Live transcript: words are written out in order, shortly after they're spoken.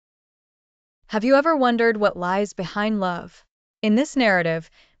Have you ever wondered what lies behind love? In this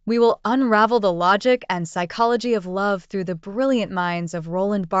narrative, we will unravel the logic and psychology of love through the brilliant minds of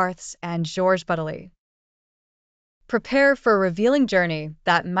Roland Barthes and Georges Bataille. Prepare for a revealing journey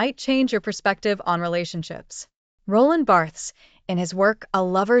that might change your perspective on relationships. Roland Barthes, in his work A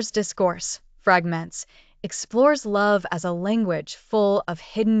Lover's Discourse, Fragments, explores love as a language full of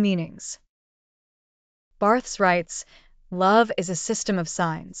hidden meanings. Barthes writes, "Love is a system of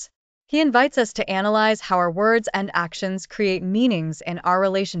signs." He invites us to analyze how our words and actions create meanings in our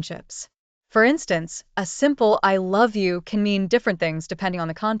relationships. For instance, a simple "I love you" can mean different things depending on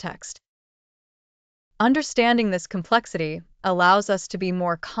the context. Understanding this complexity allows us to be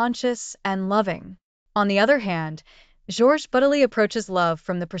more conscious and loving. On the other hand, Georges Bataille approaches love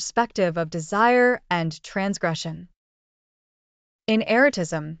from the perspective of desire and transgression. In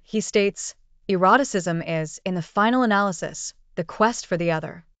Erotism, he states, "Eroticism is, in the final analysis, the quest for the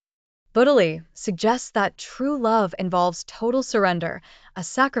other." Bataille suggests that true love involves total surrender, a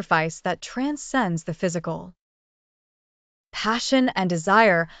sacrifice that transcends the physical. Passion and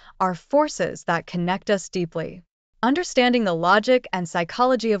desire are forces that connect us deeply. Understanding the logic and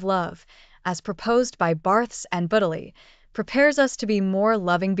psychology of love, as proposed by Barthes and Bataille, prepares us to be more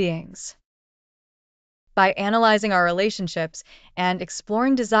loving beings. By analyzing our relationships and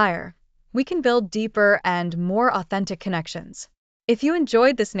exploring desire, we can build deeper and more authentic connections. If you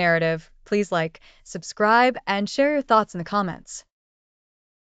enjoyed this narrative, please like, subscribe, and share your thoughts in the comments.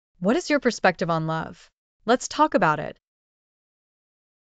 What is your perspective on love? Let's talk about it.